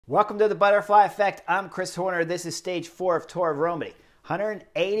Welcome to the Butterfly Effect. I'm Chris Horner. This is stage 4 of Tour of Romandie.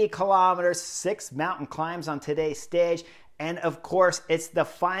 180 kilometers, 6 mountain climbs on today's stage. And of course, it's the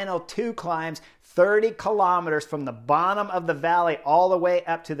final 2 climbs, 30 kilometers from the bottom of the valley all the way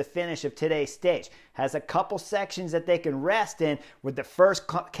up to the finish of today's stage. Has a couple sections that they can rest in, with the first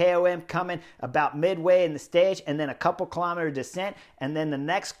KOM coming about midway in the stage, and then a couple kilometer descent, and then the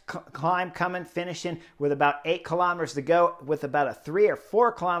next climb coming, finishing with about 8 kilometers to go with about a 3 or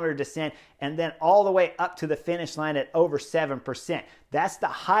 4 kilometer descent, and then all the way up to the finish line at over 7%. That's the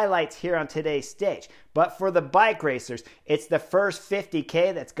highlights here on today's stage. But for the bike racers, it's the first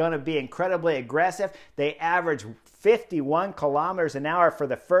 50K that's going to be incredibly aggressive. They average 51 kilometers an hour for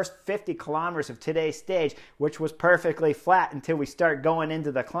the first 50 kilometers of today's stage, which was perfectly flat until we start going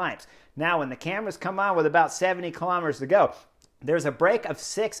into the climbs. Now, when the cameras come on with about 70 kilometers to go, there's a break of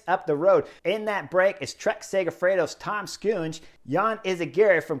 6 up the road. In that break is Trek Segafredo's Tom Schoonge, Jan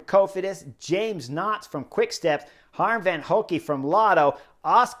Izagirre from Cofidis, James Knotts from Quicksteps, Harm van Hoeke from Lotto,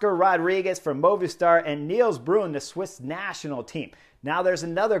 Oscar Rodriguez from Movistar, and Niels Bruin, the Swiss national team. Now there's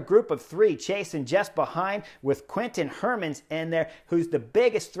another group of 3 chasing just behind, with Quentin Hermans in there, who's the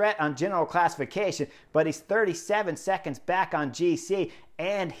biggest threat on general classification, but he's 37 seconds back on GC,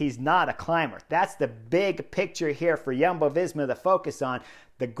 and he's not a climber. That's the big picture here for Jumbo-Visma to focus on.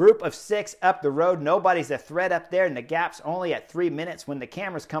 The group of 6 up the road, nobody's a threat up there, and the gap's only at 3 minutes when the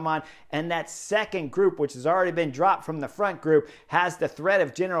cameras come on. And that second group, which has already been dropped from the front group, has the threat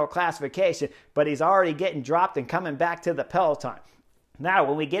of general classification, but he's already getting dropped and coming back to the peloton. Now,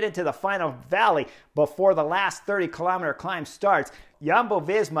 when we get into the final valley before the last 30-kilometer climb starts,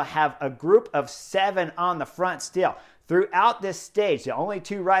 Jumbo-Visma have a group of 7 on the front still. Throughout this stage, the only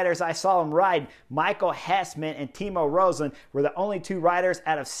 2 riders I saw them ride, Michael Hessman and Timo Roslund, were the only 2 riders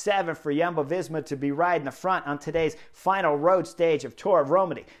out of 7 for Jumbo-Visma to be riding the front on today's final road stage of Tour of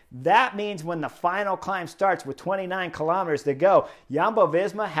Romandie. That means when the final climb starts with 29 kilometers to go,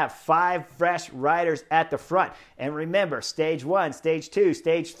 Jumbo-Visma have 5 fresh riders at the front. And remember, stage 1, stage 2,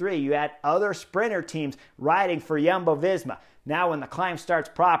 stage 3, you had other sprinter teams riding for Jumbo-Visma. Now when the climb starts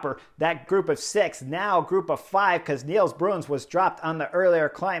proper, that group of 6, now a group of 5, because Niels Bruins was dropped on the earlier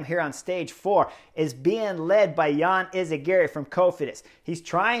climb here on stage 4, is being led by Jan Izagirre from Cofidis. He's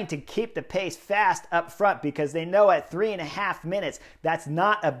trying to keep the pace fast up front because they know at 3.5 minutes, that's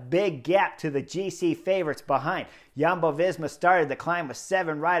not a big gap to the GC favorites behind. Jumbo-Visma started the climb with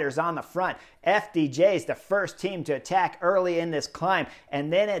 7 riders on the front. FDJ is the first team to attack early in this climb,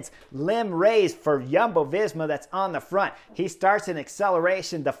 and then it's Lim Reyes for Jumbo-Visma that's on the front. He starts an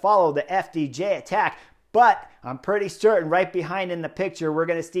acceleration to follow the FDJ attack, but I'm pretty certain right behind in the picture, we're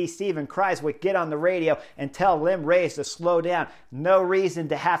going to see Steven Kruijswijk get on the radio and tell Lim Reyes to slow down. No reason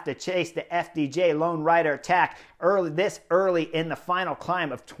to have to chase the FDJ lone rider attack this early in the final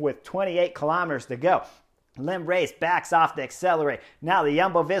climb with 28 kilometers to go. Lim Reyes backs off to accelerate. Now the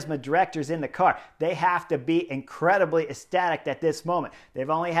Jumbo-Visma directors in the car, they have to be incredibly ecstatic at this moment. They've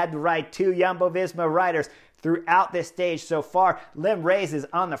only had to ride 2 Jumbo-Visma riders throughout this stage so far. Lim Reyes is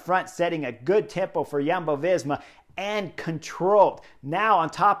on the front, setting a good tempo for Jumbo-Visma, and controlled. Now on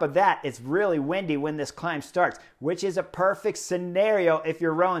top of that, it's really windy when this climb starts, which is a perfect scenario if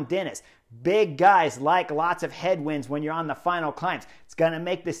you're Rowan Dennis. Big guys like lots of headwinds when you're on the final climbs. It's going to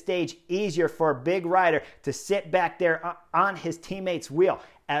make the stage easier for a big rider to sit back there on his teammate's wheel,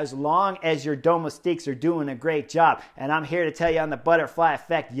 as long as your domestiques are doing a great job. And I'm here to tell you on the Butterfly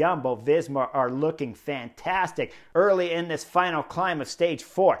Effect, Jumbo-Visma are looking fantastic early in this final climb of stage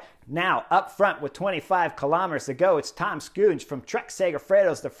 4. Now, up front with 25 kilometers to go, it's Tom Schoonge from Trek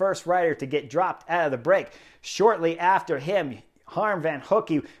Segafredo's the first rider to get dropped out of the break. Shortly after him, Harm van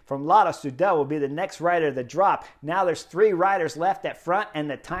Hoeke from Lotto Soudal will be the next rider to drop. Now there's 3 riders left at front, and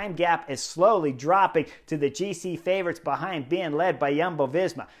the time gap is slowly dropping to the GC favorites behind, being led by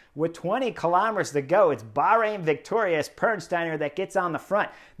Jumbo-Visma. With 20 kilometers to go, it's Bahrain Victorious Pernsteiner that gets on the front.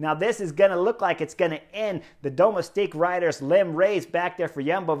 Now this is going to look like it's going to end the domestique riders Lim Reyes back there for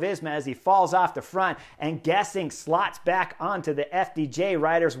Jumbo-Visma as he falls off the front, and Guessing slots back onto the FDJ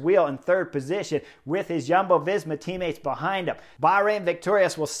rider's wheel in 3rd position with his Jumbo-Visma teammates behind him. Bahrain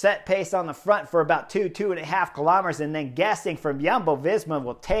Victorious will set pace on the front for about 2.5 kilometers, and then Guessing from Jumbo-Visma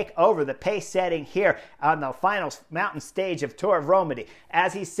will take over the pace setting here on the final mountain stage of Tour of Romandie.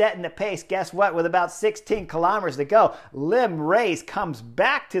 As he's setting the pace, guess what? With about 16 kilometers to go, Lim Reyes comes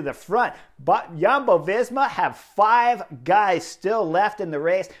back to the front, But Jumbo-Visma have 5 guys still left in the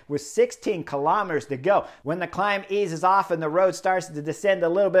race with 16 kilometers to go. When the climb eases off and the road starts to descend a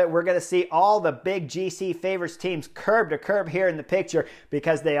little bit, we're going to see all the big GC favorites teams curb to curb here in the picture,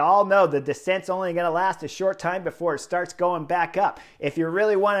 because they all know the descent's only going to last a short time before it starts going back up. If you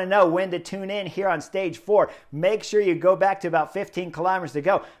really want to know when to tune in here on stage 4, make sure you go back to about 15 kilometers to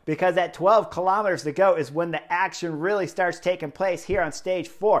go, because at 12 kilometers to go is when the action really starts taking place here on stage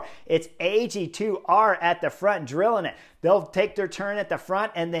 4. It's AG2R at the front drilling it. They'll take their turn at the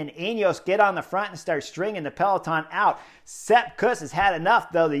front, and then Ineos get on the front and start stringing the peloton out. Sepp Kuss has had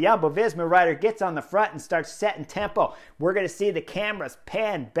enough, though. The Jumbo-Visma rider gets on the front and starts setting tempo. We're going to see the cameras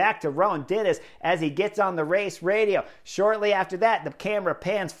pan back to Rowan Dennis as he gets on the race radio. Shortly after that, the camera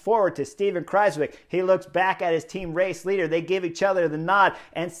pans forward to Steven Kruijswijk. He looks back at his team race leader. They give each other the nod,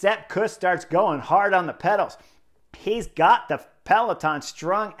 and Sepp Kuss starts going hard on the pedals. He's got the peloton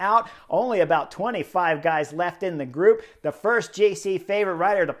strung out. Only about 25 guys left in the group. The first GC favorite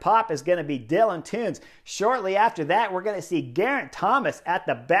rider to pop is going to be Dylan Teuns. Shortly after that, we're going to see Geraint Thomas at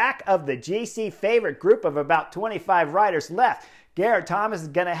the back of the GC favorite group of about 25 riders left. Garrett Thomas is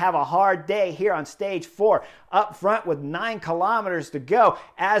going to have a hard day here on stage 4, up front with 9 kilometers to go,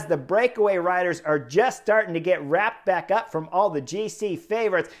 as the breakaway riders are just starting to get wrapped back up from all the GC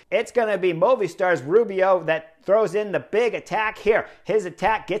favorites. It's going to be Movistar's Rubio that throws in the big attack here. His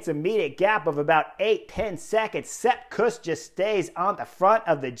attack gets an immediate gap of about 8-10 seconds. Sepp Kuss just stays on the front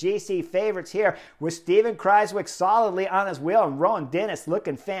of the GC favorites here, with Steven Kruijswijk solidly on his wheel and Rowan Dennis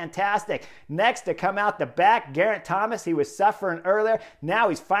looking fantastic. Next to come out the back, Geraint Thomas. He was suffering earlier. Now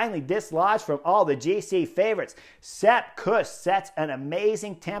he's finally dislodged from all the GC favorites. Sepp Kuss sets an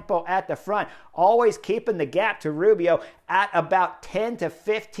amazing tempo at the front, always keeping the gap to Rubio at about 10 to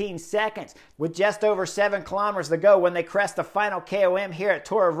 15 seconds. With just over 7 kilometers to go, when they crest the final KOM here at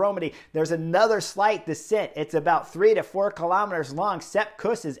Tour of Romandie, there's another slight descent. It's about 3 to 4 kilometers long. Sepp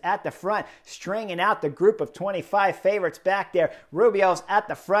Kuss is at the front, stringing out the group of 25 favorites back there. Rubio's at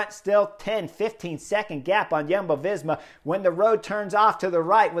the front, still 10-15 second gap on Jumbo-Visma. When the road turns off to the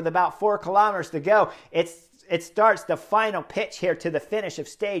right with about 4 kilometers to go, it starts the final pitch here to the finish of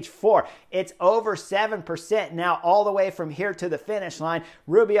stage 4. It's over 7% now all the way from here to the finish line.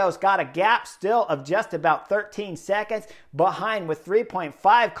 Rubio's got a gap still of just about 13 seconds behind with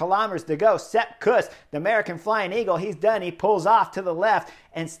 3.5 kilometers to go. Sepp Kuss, the American Flying Eagle, he's done. He pulls off to the left,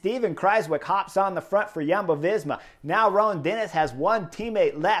 and Steven Kruijswijk hops on the front for Jumbo-Visma. Now Rowan Dennis has one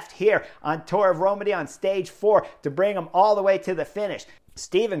teammate left here on Tour of Romandie on stage 4 to bring him all the way to the finish.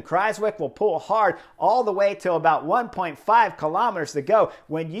 Steven Kruijswijk will pull hard all the way to about 1.5 kilometers to go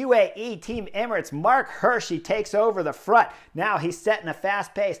when UAE Team Emirates' Mark Hirschi takes over the front. Now he's setting a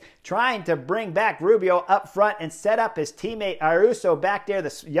fast pace, trying to bring back Rubio up front and set up his teammate Ayuso back there,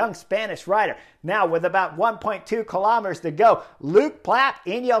 the young Spanish rider. Now with about 1.2 kilometers to go, Luke Plapp,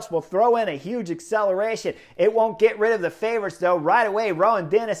 Ineos will throw in a huge acceleration. It won't get rid of the favorites though. Right away, Rowan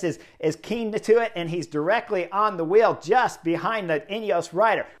Dennis is keen to it, and he's directly on the wheel just behind the Ineos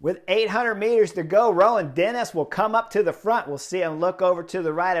rider. With 800 meters to go, Rowan Dennis will come up to the front. We'll see him look over to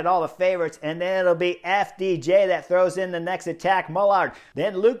the right at all the favorites, and then it'll be FDJ that throws in the next attack, Mullard.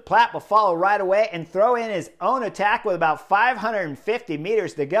 Then Luke Plapp will follow right away and throw in his own attack with about 550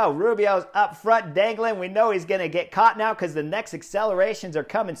 meters to go. Rubio's up front dangling. We know he's going to get caught now because the next accelerations are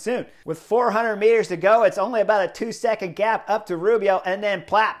coming soon. With 400 meters to go, it's only about a 2-second gap up to Rubio, and then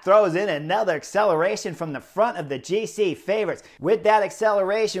Plapp throws in another acceleration from the front of the GC favorites. With that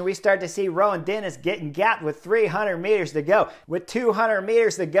acceleration, we start to see Rowan Dennis getting gapped with 300 meters to go. With 200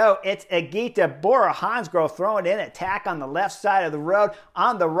 meters to go, it's Agita Bora Hansgrohe throwing in attack on the left side of the road.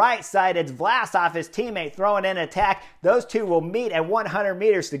 On the right side, it's Vlasov, his teammate, throwing in attack. Those two will meet at 100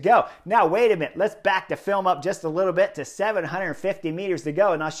 meters to go. Now, wait a minute. Let's back the film up just a little bit to 750 meters to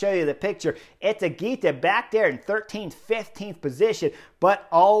go, and I'll show you the picture. It's Agita back there in 13th, 15th position, but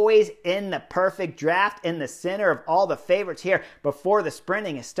always in the perfect draft in the center of all the favorites here before the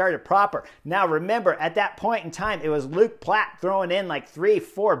sprinting has started proper. Now remember, at that point in time, it was Luke Plapp throwing in like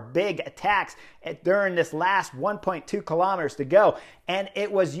 3-4 big attacks during this last 1.2 kilometers to go, and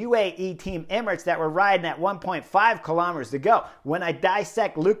it was UAE Team Emirates that were riding at 1.5 kilometers to go. When I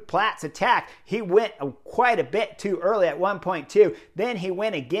dissect Luke Plapp's attack, he went quite a bit too early at 1.2. Then he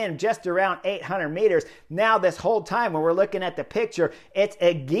went again just around 800 meters. Now this whole time when we're looking at the picture, it's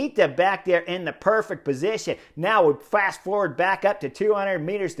Agita back there in the perfect position. Now we fast forward back up to 200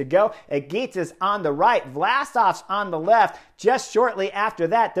 meters to go. Agita's on the right. Vlasov's on the left. Just shortly after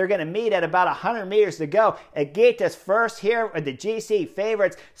that, they're going to meet at about 100 meters to go. Agita's first here with the GC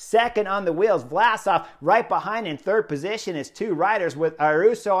favorites, second on the wheels. Vlasov right behind in third position is two riders with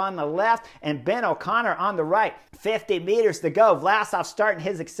Aruso on the left and Ben O'Connor on the right. 50 meters to go. Vlasov starting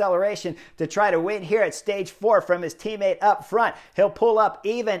his acceleration to try to win here at stage 4 from his teammate up front. He'll pull up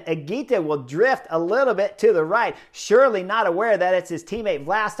even. Agita will drift a little bit to the right, surely not aware that it's his teammate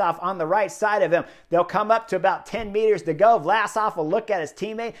Vlasov on the right side of him. They'll come up to about 10 meters to go. Vlasov will look at his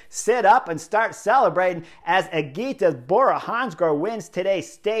teammate, sit up, and start celebrating as Agita's Bora Hansgrohe wins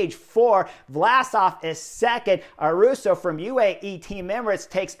today's stage 4. Vlasov is second. Aruso from UAE Team Emirates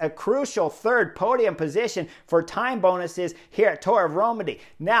takes a crucial third podium position for time bonuses here at Tour of Romandie.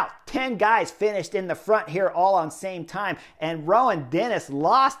 Now, 10 guys finished in the front here all on same time, and Rowan Dennis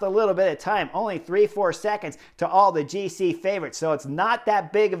lost a little bit of time, only 3-4 seconds to all the GC favorites, so it's not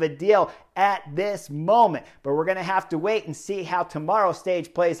that big of a deal at this moment, but we're going to have to wait and see how tomorrow's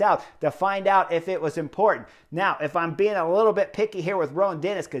stage plays out to find out if it was important. Now, if I'm being a little bit picky here with Rowan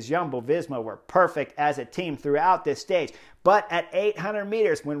Dennis, because Jumbo-Visma were perfect as a team throughout this stage, but at 800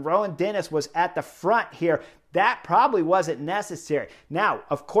 meters, when Rowan Dennis was at the front here, that probably wasn't necessary. Now,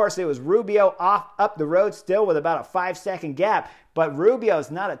 of course, it was Rubio up the road still with about a 5-second gap, but Rubio is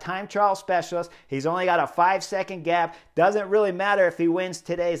not a time trial specialist. He's only got a 5-second gap. Doesn't really matter if he wins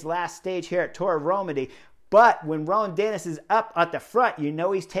today's last stage here at Tour of Romandie. But when Rowan Dennis is up at the front, you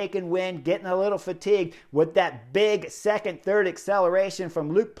know he's taking wind, getting a little fatigued with that big second, third acceleration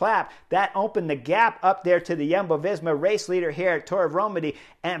from Luke Plapp. That opened the gap up there to the Jumbo-Visma race leader here at Tour of Romandie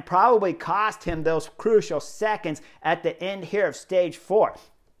and probably cost him those crucial seconds at the end here of stage 4.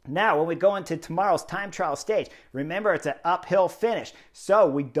 Now, when we go into tomorrow's time trial stage, remember it's an uphill finish. So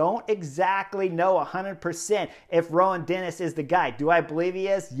we don't exactly know 100% if Rowan Dennis is the guy. Do I believe he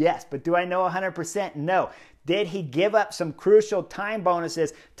is? Yes. But do I know 100%? No. Did he give up some crucial time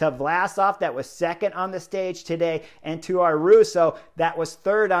bonuses to Vlasov that was second on the stage today and to Aruso that was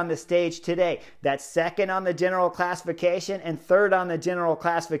third on the stage today? That's second on the general classification and third on the general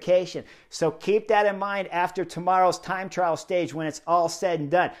classification. So keep that in mind after tomorrow's time trial stage when it's all said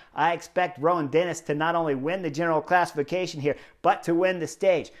and done. I expect Rowan Dennis to not only win the general classification here, but to win the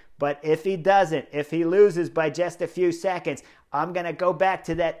stage. But if he doesn't, if he loses by just a few seconds, I'm going to go back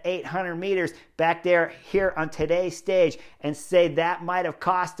to that 800 meters back there here on today's stage and say that might have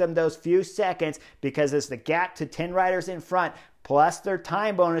cost them those few seconds because it's the gap to 10 riders in front plus their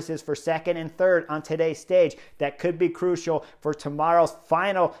time bonuses for second and third on today's stage that could be crucial for tomorrow's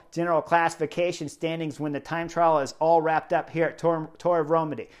final general classification standings when the time trial is all wrapped up here at Tour of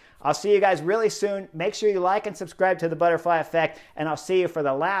Romandie. I'll see you guys really soon. Make sure you like and subscribe to The Butterfly Effect, and I'll see you for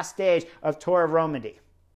the last stage of Tour of Romandie.